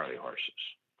emotional Charlie horses.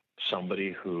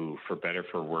 Somebody who, for better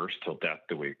for worse, till death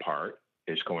do we part,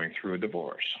 is going through a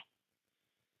divorce.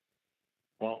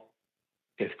 Well,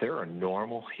 if they're a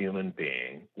normal human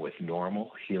being with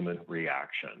normal human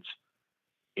reactions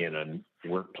in a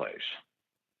workplace,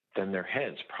 then their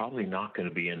head's probably not going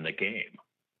to be in the game.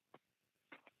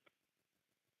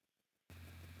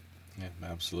 Yeah,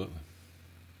 absolutely.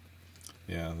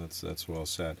 Yeah, that's well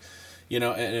said. You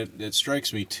know, and it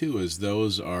strikes me too as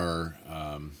those are,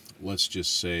 let's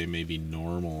just say, maybe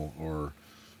normal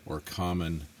or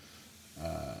common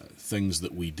things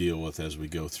that we deal with as we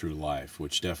go through life,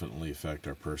 which definitely affect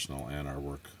our personal and our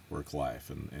work life.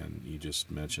 And you just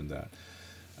mentioned that.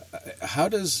 How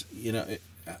does,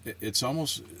 it's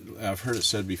almost, I've heard it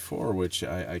said before, which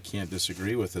I can't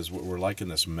disagree with, is we're like in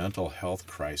this mental health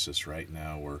crisis right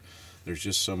now where there's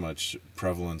just so much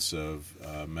prevalence of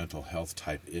mental health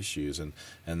type issues, and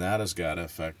that has got to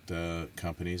affect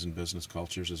companies and business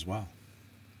cultures as well.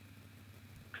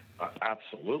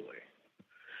 Absolutely.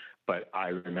 But I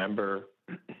remember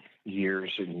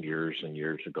years and years and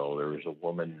years ago, there was a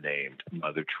woman named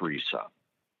Mother Teresa.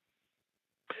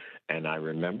 And I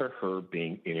remember her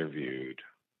being interviewed.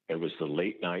 It was the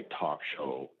late night talk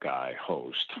show guy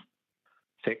host,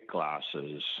 thick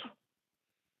glasses.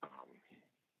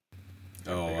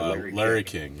 Larry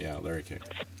King. Yeah, Larry King.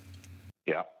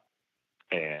 Yeah.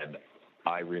 And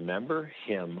I remember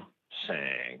him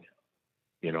saying,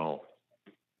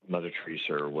 Mother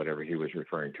Teresa, or whatever he was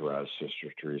referring to as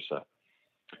Sister Teresa,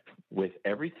 with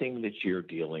everything that you're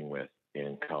dealing with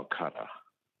in Calcutta,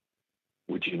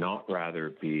 would you not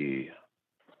rather be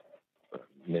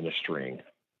ministering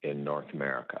in North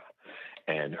America?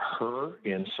 And her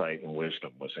insight and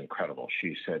wisdom was incredible.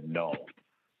 She said, no,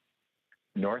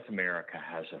 North America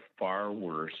has a far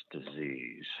worse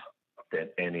disease than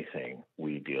anything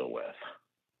we deal with.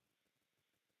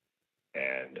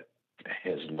 And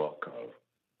his look of,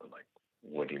 like,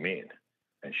 what do you mean?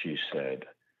 And she said,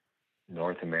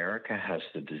 North America has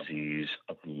the disease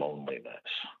of loneliness.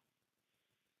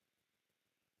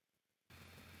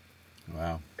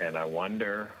 Wow. And I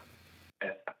wonder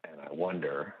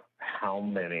how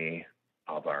many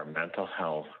of our mental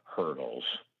health hurdles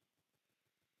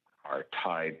are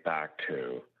tied back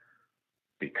to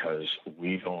because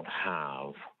we don't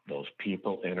have those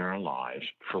people in our lives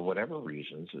for whatever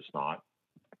reasons. It's not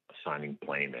assigning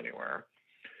blame anywhere,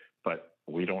 but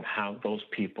we don't have those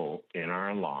people in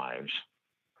our lives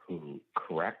who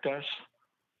correct us,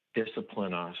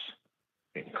 discipline us,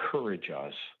 encourage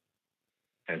us,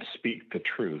 and speak the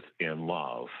truth in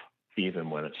love, even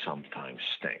when it sometimes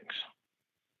stinks.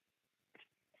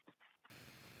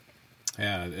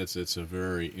 Yeah, it's a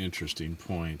very interesting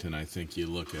point, and I think you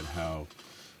look at how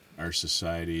our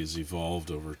society has evolved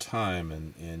over time,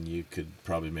 and you could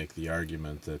probably make the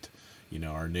argument that,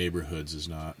 our neighborhoods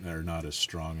are not as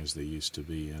strong as they used to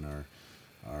be, and our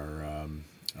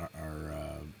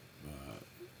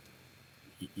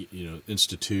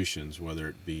institutions, whether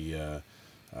it be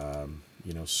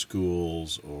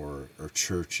schools or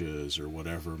churches or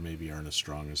whatever, maybe aren't as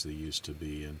strong as they used to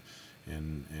be,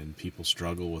 and people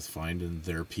struggle with finding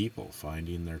their people,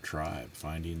 finding their tribe,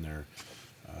 finding their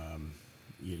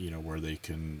where they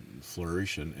can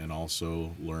flourish and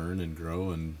also learn and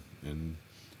grow and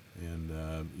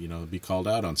be called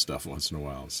out on stuff once in a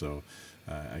while. So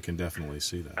I can definitely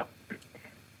see that.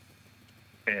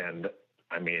 And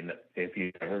I mean, if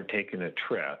you've ever taken a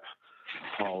trip,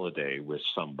 holiday with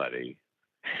somebody,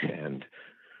 and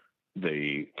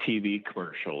the TV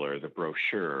commercial or the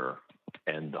brochure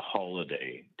and the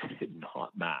holiday did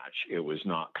not match, it was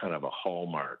not kind of a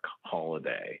Hallmark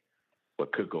holiday.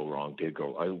 What could go wrong did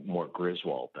go, more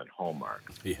Griswold than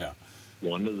Hallmark. Yeah.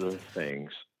 One of the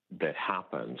things that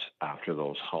happens after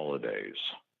those holidays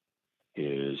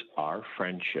is our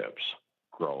friendships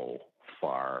grow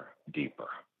far deeper.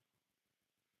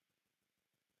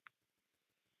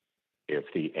 If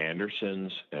the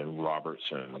Andersons and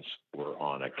Robertsons were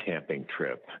on a camping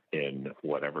trip in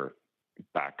whatever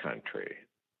backcountry,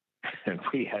 and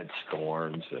we had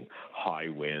storms and high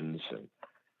winds,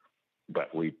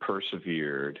 but we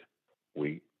persevered,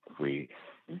 we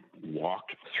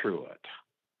walked through it.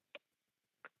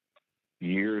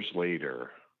 Years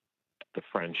later, the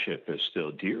friendship is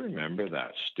still, do you remember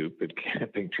that stupid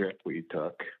camping trip we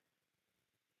took?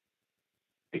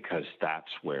 Because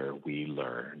that's where we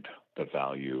learned the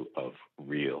value of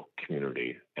real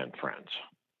community and friends.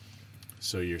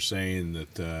 So you're saying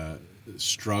that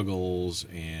struggles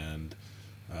and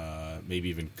maybe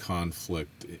even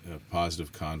conflict,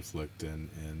 positive conflict and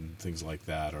things like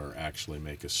that are actually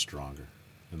make us stronger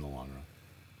in the long run.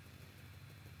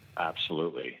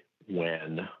 Absolutely.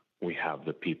 When we have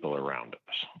the people around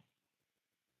us.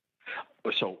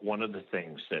 So one of the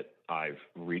things that I've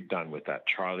redone with that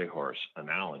Charlie horse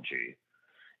analogy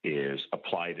is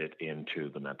applied it into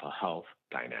the mental health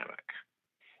dynamic.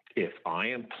 If I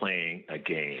am playing a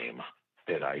game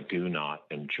that I do not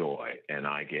enjoy and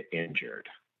I get injured,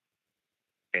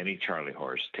 any Charlie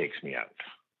horse takes me out.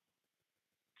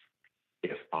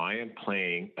 If I am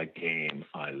playing a game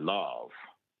I love,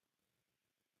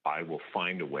 I will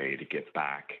find a way to get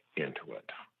back into it.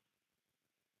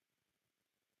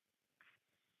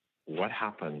 What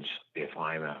happens if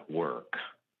I'm at work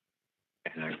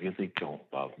and I really don't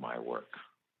love my work?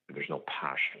 There's no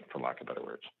passion, for lack of better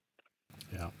words.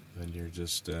 Yeah, then you're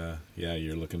just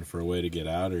you're looking for a way to get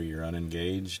out, or you're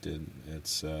unengaged, and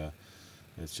it's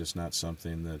just not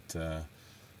something that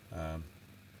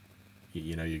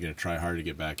you're going to try hard to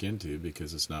get back into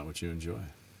because it's not what you enjoy.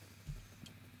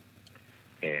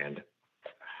 And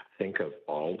think of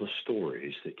all the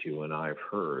stories that you and I have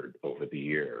heard over the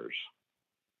years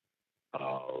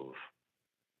of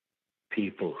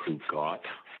people who got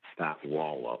that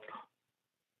wallop,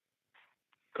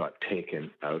 got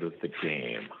taken out of the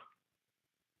game,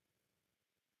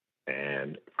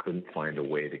 and couldn't find a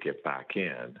way to get back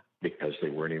in because they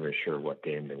weren't even sure what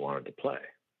game they wanted to play.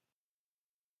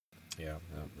 Yeah,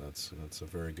 that's a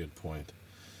very good point.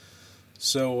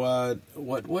 So,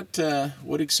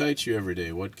 what excites you every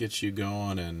day? What gets you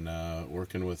going and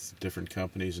working with different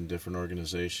companies and different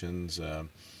organizations?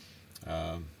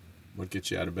 What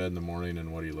gets you out of bed in the morning,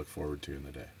 and what do you look forward to in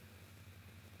the day?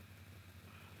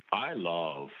 I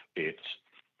love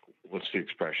what's the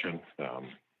expression?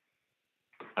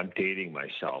 I'm dating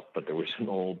myself, but there was an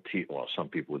old well, some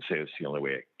people would say it's the only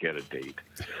way I get a date.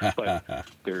 But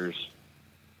there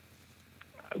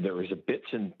was a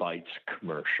Bits and Bytes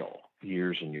commercial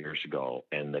years and years ago,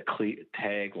 and the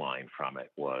tagline from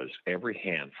it was, "Every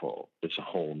handful is a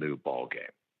whole new ball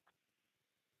game."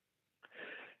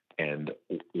 And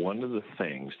one of the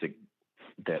things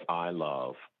that I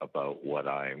love about what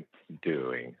I'm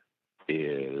doing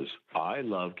is I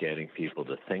love getting people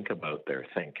to think about their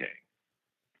thinking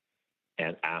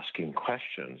and asking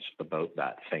questions about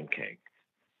that thinking.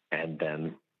 And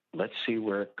then let's see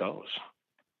where it goes.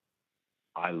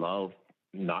 I love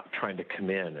not trying to come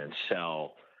in and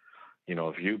sell,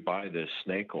 if you buy this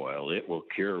snake oil, it will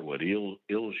cure what ails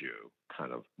you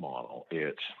kind of model.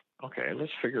 It's, okay,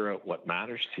 let's figure out what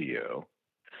matters to you.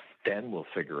 Then we'll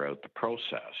figure out the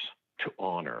process to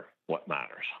honor what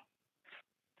matters.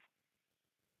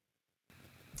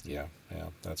 Yeah,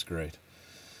 that's great.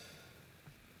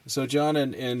 So, John,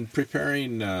 in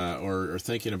preparing or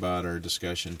thinking about our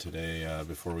discussion today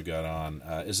before we got on,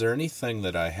 is there anything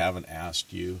that I haven't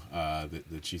asked you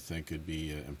that you think would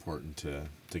be important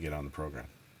to get on the program?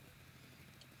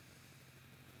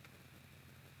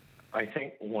 I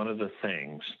think one of the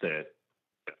things that,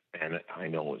 and I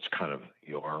know it's kind of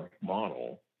your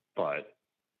model, but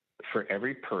for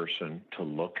every person to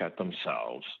look at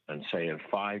themselves and say, in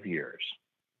 5 years,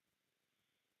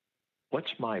 what's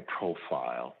my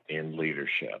profile in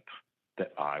leadership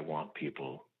that I want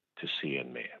people to see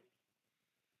in me?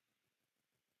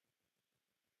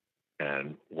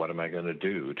 And what am I going to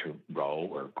do to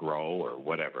grow or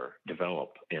whatever,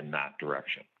 develop in that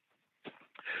direction?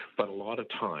 But a lot of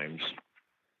times,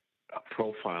 a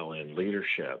profile in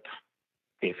leadership,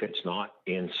 if it's not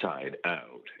inside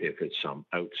out, if it's some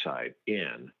outside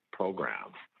in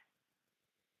program,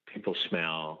 people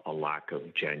smell a lack of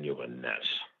genuineness.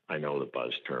 I know the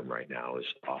buzz term right now is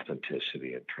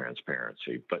authenticity and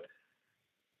transparency, but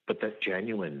that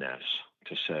genuineness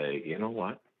to say, you know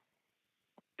what?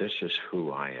 This is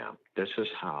who I am. This is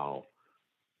how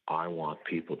I want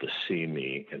people to see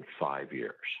me in 5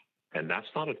 years. And that's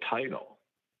not a title.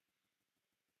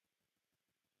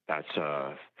 That's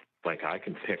like I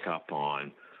can pick up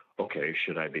on, okay,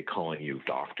 should I be calling you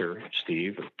Dr.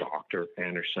 Steve or Dr.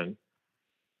 Anderson?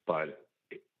 But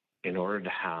in order to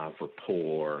have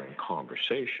rapport and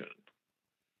conversation,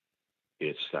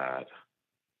 it's that,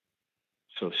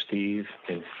 so Steve,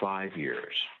 in 5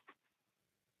 years,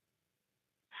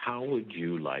 how would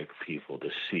you like people to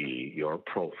see your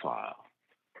profile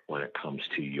when it comes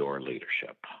to your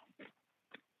leadership?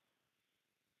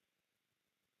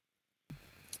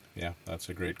 Yeah, that's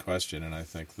a great question, and I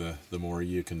think the more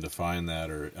you can define that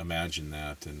or imagine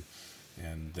that, and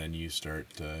then you start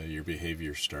your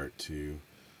behavior start to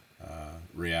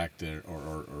react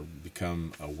or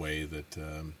become a way that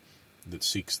that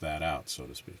seeks that out, so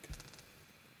to speak.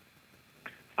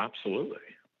 Absolutely.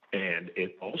 And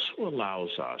it also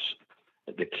allows us,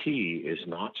 the key is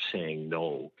not saying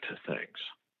no to things.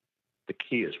 The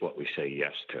key is what we say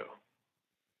yes to.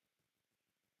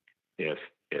 If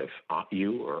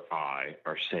you or I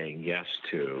are saying yes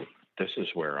to, this is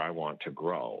where I want to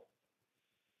grow,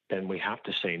 then we have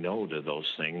to say no to those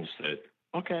things that,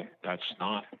 okay, that's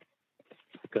not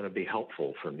going to be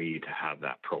helpful for me to have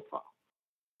that profile.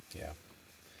 Yeah,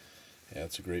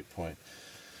 that's a great point.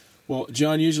 Well,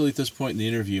 John, usually at this point in the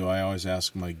interview, I always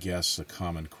ask my guests a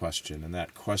common question, and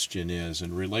that question is,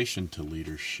 in relation to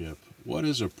leadership, what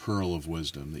is a pearl of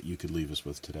wisdom that you could leave us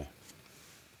with today?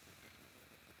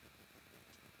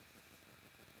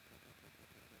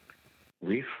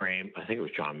 Reframe, I think it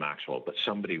was John Maxwell, but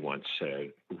somebody once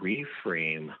said,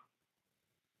 reframe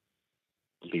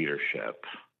leadership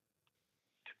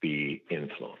to be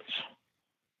influence.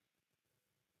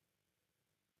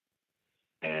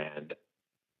 And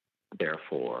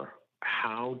therefore,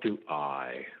 how do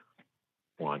I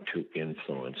want to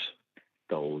influence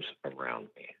those around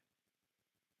me?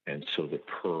 And so the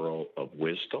pearl of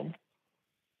wisdom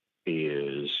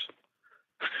is,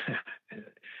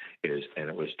 and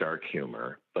it was dark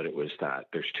humor, but it was that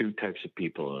there's two types of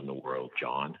people in the world,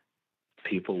 John.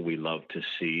 People we love to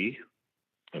see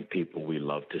and people we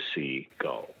love to see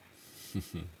go.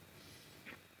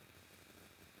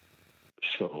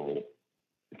 So,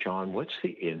 John, what's the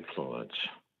influence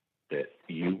that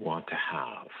you want to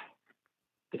have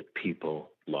that people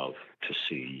love to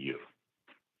see you?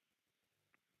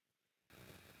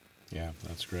 Yeah,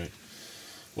 that's great.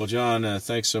 Well, John,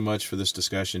 thanks so much for this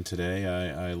discussion today.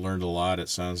 I learned a lot. It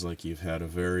sounds like you've had a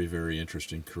very, very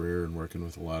interesting career and working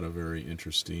with a lot of very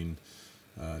interesting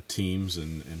teams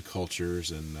and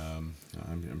cultures, and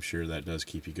I'm sure that does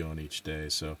keep you going each day.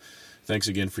 So thanks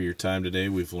again for your time today.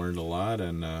 We've learned a lot,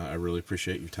 and I really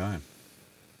appreciate your time.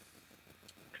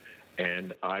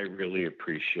 And I really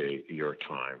appreciate your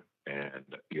time and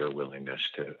your willingness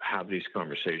to have these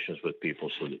conversations with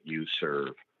people so that you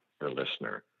serve your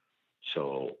listener.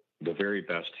 So the very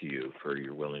best to you for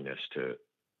your willingness to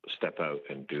step out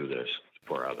and do this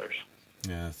for others.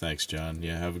 Yeah, thanks, John.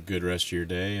 Yeah, have a good rest of your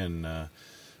day, and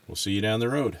we'll see you down the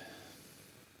road.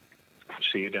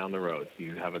 See you down the road.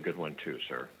 You have a good one too,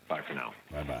 sir. Bye for now.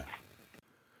 Bye-bye.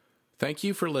 Thank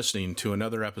you for listening to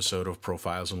another episode of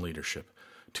Profiles in Leadership.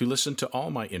 To listen to all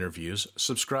my interviews,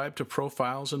 subscribe to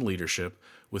Profiles in Leadership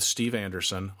with Steve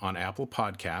Anderson on Apple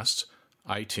Podcasts,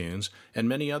 iTunes, and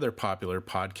many other popular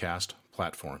podcast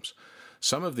platforms.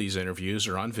 Some of these interviews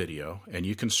are on video, and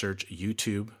you can search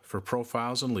YouTube for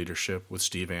Profiles in Leadership with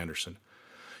Steve Anderson.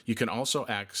 You can also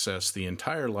access the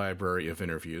entire library of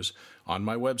interviews on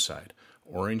my website,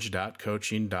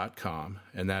 orange.coaching.com,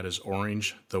 and that is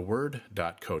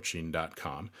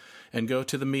orangetheword.coaching.com, and go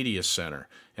to the Media Center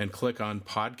and click on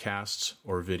Podcasts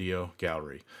or Video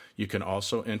Gallery. You can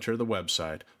also enter the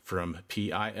website from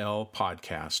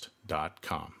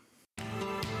pilpodcast.com.